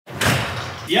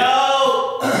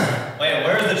Yo! Wait,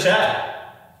 where's the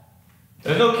chat?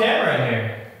 There's no camera in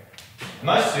here. Am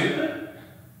I stupid?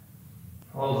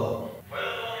 Hold up.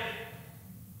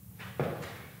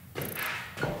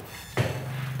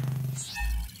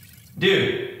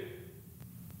 Dude.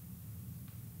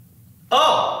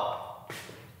 Oh!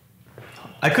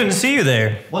 I couldn't see you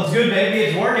there. What's good, baby?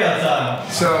 It's workout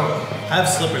time. So, I have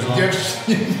slippers on. Do you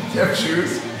have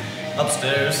shoes?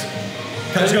 Upstairs.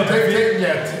 Can I just go pick you?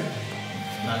 Yeah.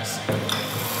 Nice.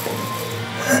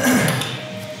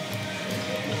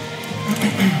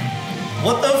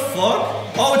 What the fuck?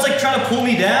 Oh, it's like trying to pull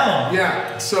me down.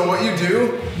 Yeah, so what you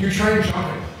do, you try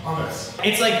jumping on this.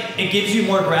 It's like, it gives you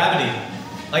more gravity.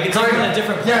 Like it's like on a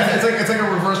different planet. Yeah, it's like a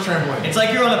reverse trampoline. It's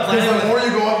like you're on a planet. Because the more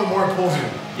you go up, the more it pulls you.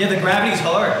 Yeah, the gravity's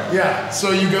hard. Yeah,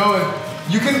 so you go and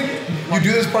you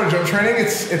do this part of jump training,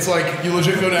 it's like you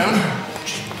legit go down.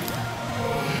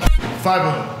 5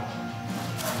 of them.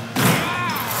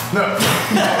 No.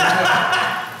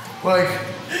 Like,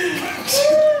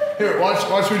 here,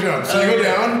 watch me jump. So you go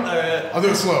down, I'll do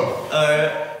it slow.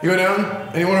 You go down,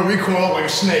 and you want to recoil like a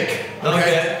snake.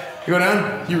 Okay? You go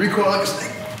down, you recoil like a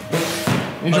snake.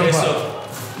 You jump up.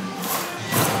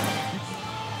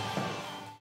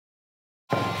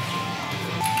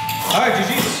 Alright,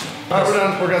 GG's. Alright, we're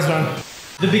done. Workout's done.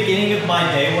 The beginning of my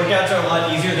day workouts are a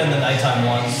lot easier than the nighttime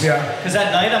ones. Yeah. Because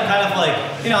at night I'm kind of like,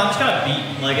 you know, I'm just kind of beat.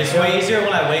 Like it's way easier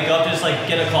when I wake up, just like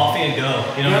get a coffee and go.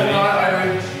 You know what I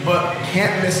mean? But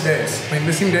can't miss days. Like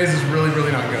missing days is really,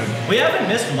 really not good. We haven't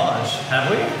missed much, have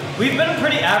we? We've been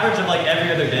pretty average of like every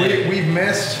other day. We've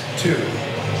missed 2.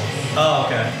 Oh,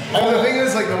 okay. And the thing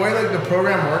is, like the way like the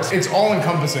program works, it's all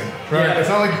encompassing, right? Yeah. It's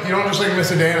not like you don't just like miss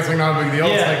a day and it's like not a big deal.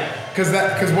 Yeah. It's like because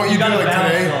what you do like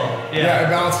today, yeah, it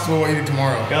balances with what you do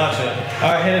tomorrow. Gotcha.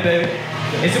 All right, hit it, baby.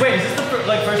 Is this the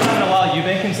first time in a while you've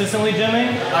been consistently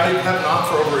gymming? I have not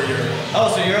for over a year.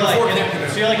 Oh, so you're like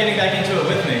getting back into it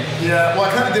with me? Yeah. Well,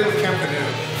 I kind of did with Camp Canoe.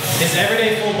 Is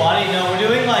everyday full body? No, we're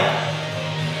doing like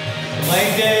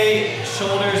leg day,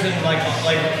 shoulders, and like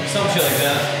some shit like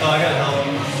that. Oh, I gotta help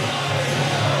you.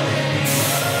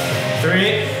 3,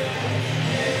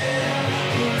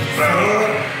 4,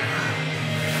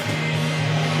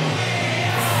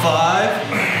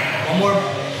 5. One more.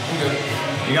 I'm good.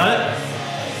 You got it?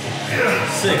 Yeah.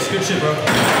 6. Good shit, bro.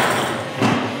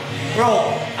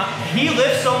 Bro, he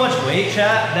lifts so much weight,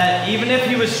 chat, that even if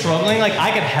he was struggling, like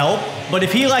I could help. But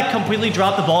if he like completely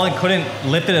dropped the ball and couldn't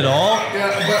lift it at all,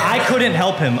 I couldn't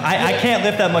help him. I can't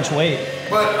lift that much weight.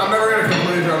 But I'm never gonna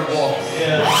completely drop the ball.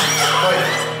 Yeah. Like,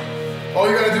 all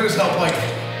you gotta do is help like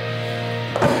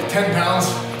 10 pounds,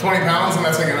 20 pounds, and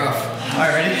that's like enough. All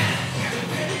right, ready?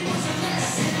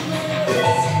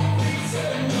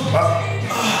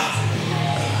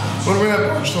 Want to bring that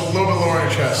bar just a little bit lower on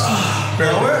your chest.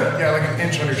 Lower? Yeah, like an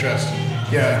inch on your chest.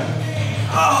 Yeah.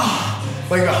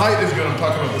 Like the height is good, I'm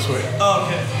talking about this way. Oh,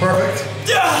 okay. Perfect.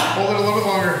 Yeah. Hold it a little bit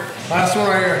longer. Last one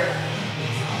right here.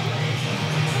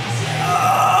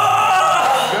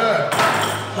 Good.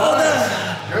 Nice.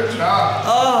 Good job.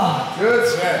 Good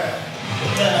set.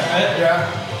 Yeah, right?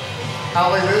 Yeah. Out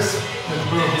like this, and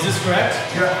boom. Is this correct?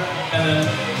 Yeah. And then,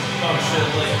 oh shit,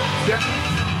 like. Yeah.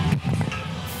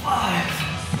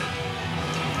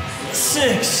 5,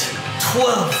 6,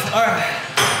 12. All right.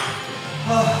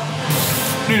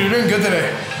 Dude, you're doing good today.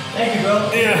 Thank you,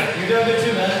 bro. Yeah. You're doing good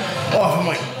too, man. Oh, I'm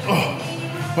like,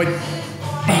 my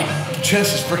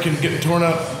chest is freaking getting torn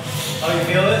up. Oh, you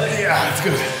feel it? Yeah, it's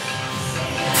good.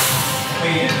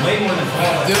 Wait, you did way more than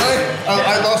 12. Did I? I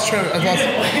lost track. You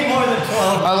did way more than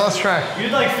 12. I lost track. You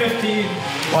did like 15.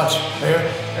 Watch. Right here?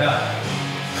 Yeah.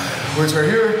 Words right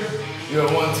here. You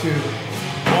go 1, 2.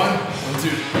 1, 1, 2,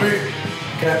 3.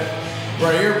 Okay.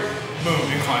 Right here. Boom.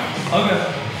 Incline. Okay.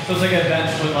 So it's like a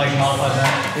bench with like modified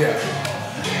that. Yeah.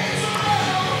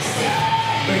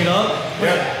 Bring it up.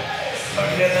 Yeah.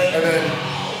 Okay. And then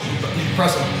you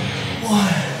press them.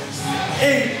 1,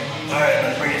 8. All right,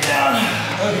 let's bring it down.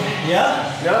 Okay.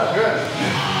 Yeah? Yeah, good.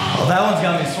 Oh, that one's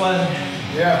got me sweating.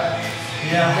 Yeah.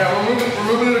 Yeah. Yeah, we're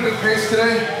moving at a good pace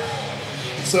today.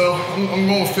 So I'm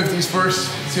going with 50s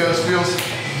first. See how this feels.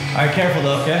 All right, careful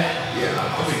though, okay? Yeah,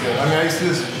 that'll be good. I mean, I used to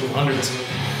do this with hundreds.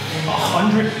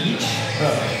 100 each?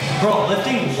 Bro,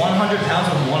 lifting 100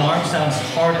 pounds with one arm sounds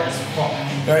hard as fuck.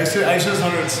 Yeah, I used to do this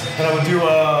hundreds, and I would do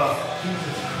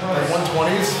like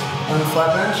 120s on the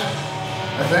flat bench,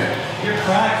 I think. You're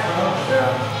cracked, bro.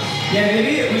 Yeah. Yeah,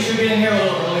 maybe we should get in here a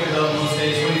little earlier though most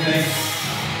days. What do you think?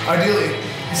 Ideally.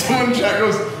 Someone in chat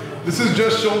goes, this is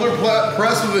just shoulder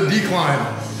press with a decline.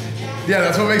 Yeah,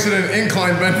 that's what makes it an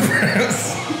incline bench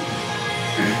press.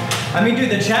 I mean, dude,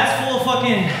 the chat's full of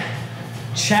fucking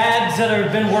chads that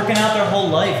have been working out their whole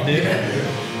life, dude. Yeah, dude.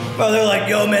 Bro, they're like,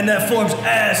 yo, man, that form's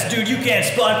ass, dude. You can't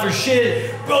spot for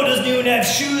shit. Bro doesn't even have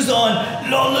shoes on.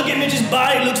 No, look at Mitch's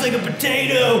body. Looks like a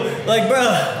potato. Like,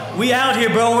 bro, we out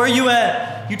here, bro. Where you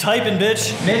at? You typing,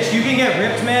 bitch. Mitch, you can get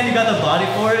ripped, man. You got the body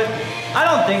for it.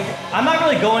 I'm not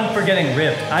really going for getting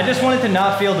ripped. I just wanted to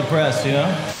not feel depressed, you know?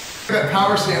 That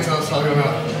power stance I was talking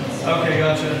about. Okay,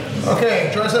 gotcha.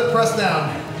 Okay, tricep press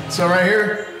down. So right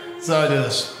here, that's how I do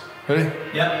this. Ready?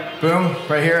 Yep. Boom.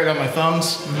 Right here, I got my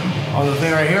thumbs on the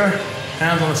thing right here.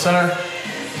 Hands on the center.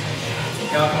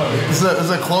 This is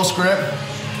a close grip.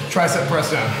 Tricep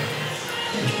press down.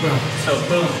 Just boom. So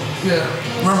boom. Yeah.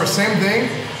 Remember, same thing.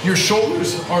 Your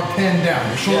shoulders are pinned down.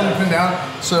 Your shoulders are pinned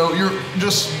down. So you're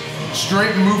just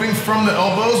straight moving from the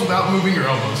elbows without moving your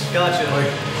elbows. Gotcha.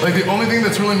 Like the only thing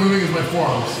that's really moving is my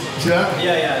forearms. See that?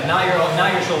 Yeah. Not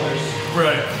your shoulders.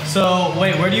 Right. So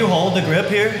wait, where do you hold the grip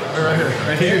here? Right here.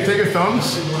 Right here. Take your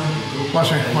thumbs.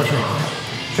 Watch me.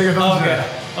 Take your thumbs. Okay.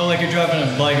 Oh, like you're driving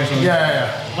a bike or something.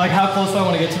 Yeah. Like how close do I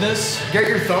want to get to this? Get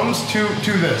your thumbs to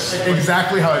this.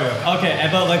 Exactly how I do. Okay,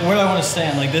 but like where do I want to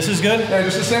stand? Like this is good? Yeah,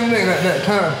 just the same thing. That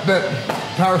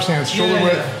power stance, shoulder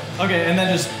width. Okay, and then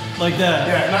just like that.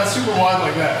 Yeah, not super wide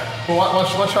like that. But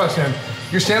watch how I stand.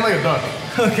 You're standing like a duck.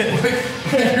 Okay.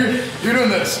 You're doing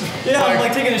this. Yeah, I'm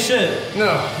like taking a shit.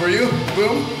 No, for you,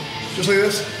 boom, just like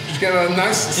this. Just get a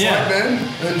nice slight bend,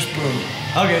 and then just boom.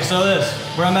 Okay, so this,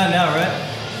 where I'm at now, right?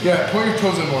 Yeah, point your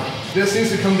toes in more. This needs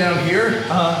to come down here.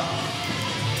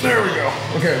 There we go.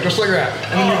 Okay, just like that.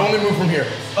 And then you only move from here.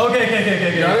 Okay.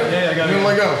 Got it? Yeah, I got it. Then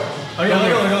let go. Oh yeah, let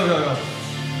go.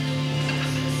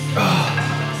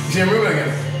 You see, I'm moving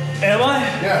again. Am I?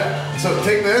 Yeah. So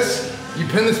take this, you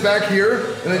pin this back here,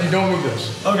 and then you don't move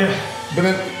this. Okay. But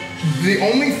then the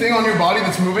only thing on your body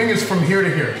that's moving is from here to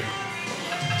here.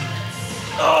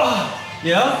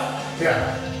 Yeah?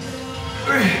 Yeah.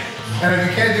 And if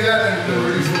you can't do that, then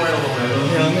reduce the weight a little bit.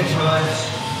 Yeah, let me try.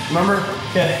 Remember?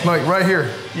 Okay. Like right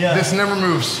here. Yeah. This never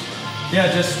moves. Yeah,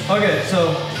 okay,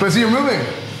 so. But see, you're moving.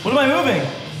 What am I moving?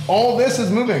 All this is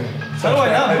moving. How do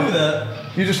I not move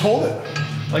that? You just hold it.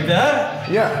 Like that?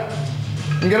 Yeah.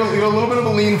 You get a little bit of a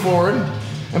lean forward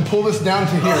and pull this down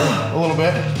to here a little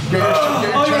bit. Get your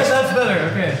oh chest. yeah, that's better,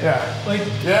 okay. Yeah. Like.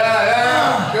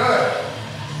 Yeah, good.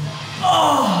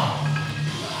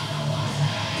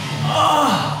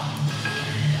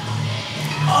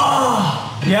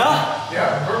 Yeah?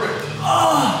 Yeah, perfect.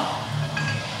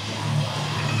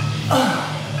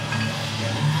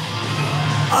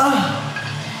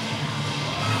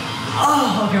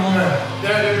 Okay, one more.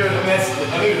 Yeah, you're good. I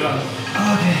think you're done.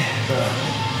 Okay.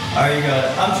 Alright, you got it.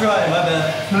 I'm trying, my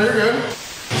bad. No, you're good.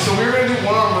 So we were gonna do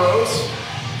one arm rows.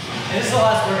 And this is the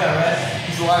last workout, right?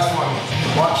 This is the last one.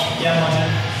 Watch. Yeah, I'm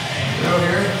watching. Go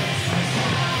here.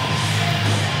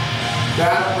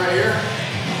 That right here.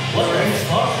 What the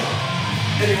fuck?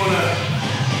 And you wanna,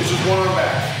 it's just one arm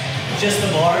back. Just the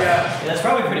bar? Yeah. That's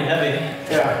probably pretty heavy.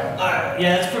 Yeah. Alright,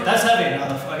 yeah, that's heavy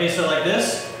enough. Okay, so like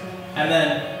this, and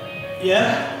then,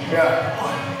 yeah? Yeah.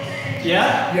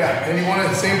 Yeah? Yeah, and you want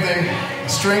the same thing.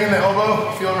 String in the elbow,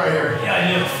 feel it right here. Yeah, I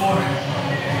did it before.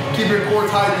 Keep your core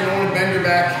tight, you don't want to bend your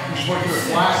back. You just want to keep it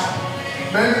flat.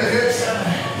 Bend the hips,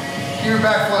 keep your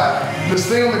back flat. This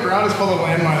thing on the ground is called a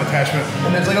landmine attachment.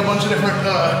 And there's like a bunch of different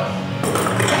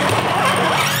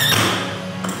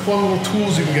fun little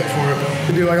tools you can get for it. You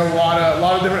can do like a lot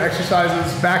of different exercises,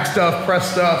 back stuff, press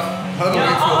stuff.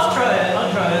 Yeah, I'll try it.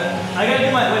 I gotta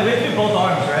do wait, we have to do both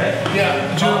arms, right?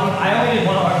 Yeah. I only did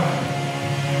one arm.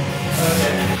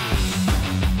 Okay.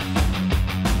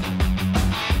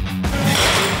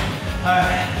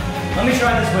 Alright, let me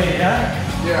try this weight, yeah?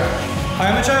 Yeah. Alright,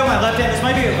 I'm gonna try with my left hand. This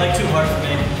might be like too hard for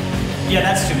me. Yeah,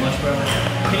 that's too much, bro.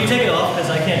 Can you take it off? Because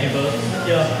I can't do both.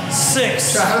 Yeah.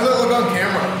 6. How does that look on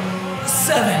camera?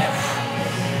 7.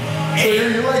 8. So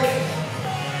you're like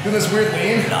doing this weird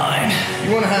lean. 9.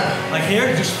 You want to have it like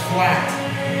here? Just flat.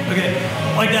 Okay,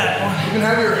 like that. You can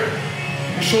have your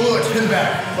shoulder like pinned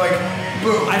back, like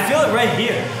boom. I feel it right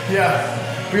here. Yeah,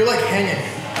 but you're like hanging.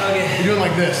 Okay. You're doing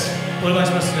like this. What am I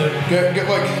supposed to do?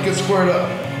 Get squared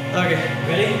up. Okay,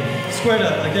 ready? Squared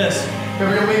up, like this. Yeah,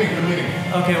 but you're leaning.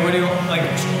 Okay, where do you, like,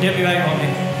 dip me back on me?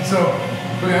 So,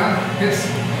 go down, hips,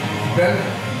 bend.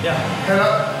 Yeah. Head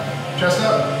up, chest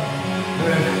up, and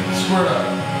then squared up.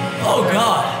 Oh,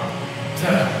 God. 10.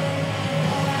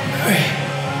 3,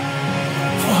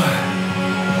 4,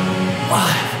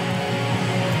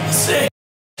 5, 6.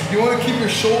 You want to keep your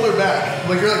shoulder back,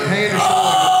 like you're like hanging your shoulder.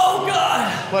 Oh,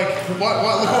 God. Like, what,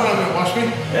 look what I'm doing, watch me.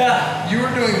 Yeah. You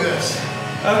were doing this.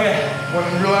 Okay. When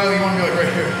in reality, you want to be like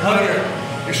right here. Okay.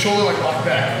 Your shoulder like locked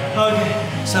back.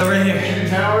 Okay. So right here. Did you do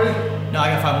 10 already? No, I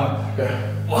got 5 more. Okay.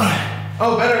 1.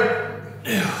 Oh, better.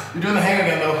 You're doing the hang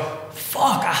again though.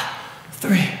 Fuck.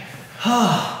 3.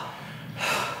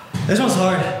 This one's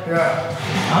hard. Yeah.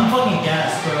 I'm fucking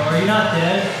gassed, bro. Are you not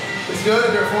dead? It's good,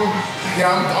 good form.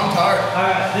 Yeah, I'm tired.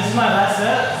 Alright, this is my last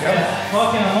set. Yep. Yeah.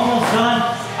 Fucking, I'm almost done.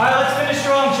 Alright, let's finish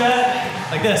strong, chat.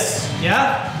 Like this.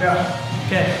 Yeah? Yeah.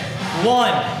 Okay.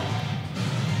 1,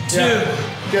 2. Yeah.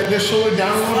 Get this shoulder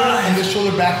down a little bit and this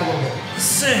shoulder back a little bit.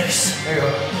 6. There you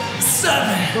go. 7.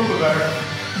 A little bit better.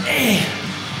 8.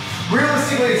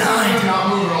 Realistically, it's not going to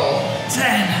not move at all.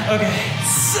 10. Okay.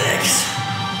 6.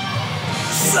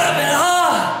 7.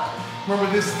 Remember,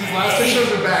 these last 6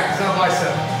 shows are back. It's not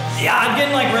bicep. Yeah, I'm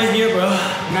getting like right here, bro.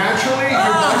 Naturally,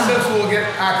 your biceps will get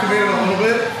activated a little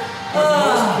bit with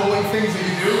most pulling things that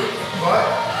you do, but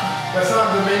that's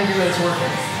not the main thing that's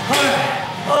working.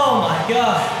 Oh my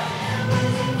god.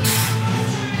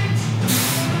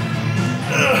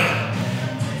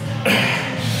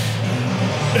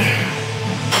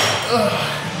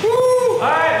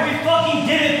 Alright, we fucking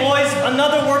did it, boys.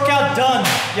 Another workout done.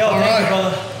 Yo, thank you,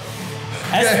 brother.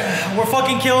 We're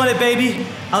fucking killing it, baby.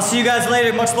 I'll see you guys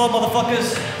later. Much love,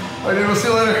 motherfuckers. Alright, dude, we'll see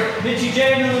you later. Mitchy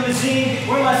J in the limousine.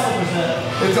 Where are my slippers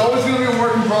at? It's always going to be a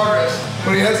work in progress,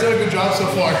 but he has done a good job so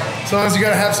far. Sometimes you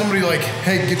got to have somebody like,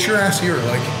 hey, get your ass here.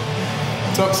 Like,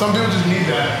 so some people just need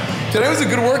that. Today was a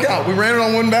good workout. We ran it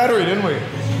on 1 battery, didn't we?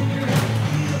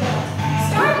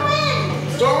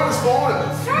 Starman is falling.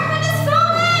 Starman is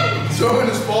falling. Starman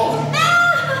is falling. No.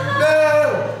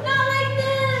 No. Not like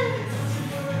this.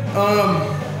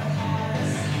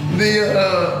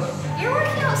 You're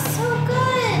working out so good.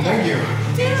 Thank you.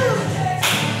 Dude.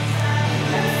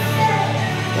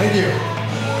 Thank you.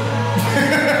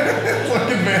 It's like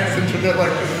advanced internet like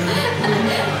this.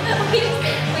 we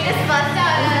just bust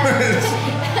out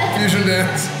Fusion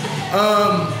dance.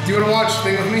 Do you want to watch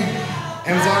Thing with me?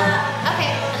 Amazon?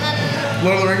 okay, and then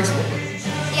Lord of the Rings?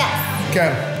 yes.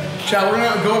 Okay. Chat, we're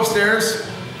gonna go upstairs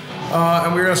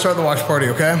and we're gonna start the watch party,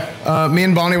 okay? Me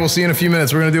and Bonnie will see you in a few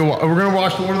minutes. We're gonna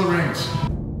watch Lord of the Rings.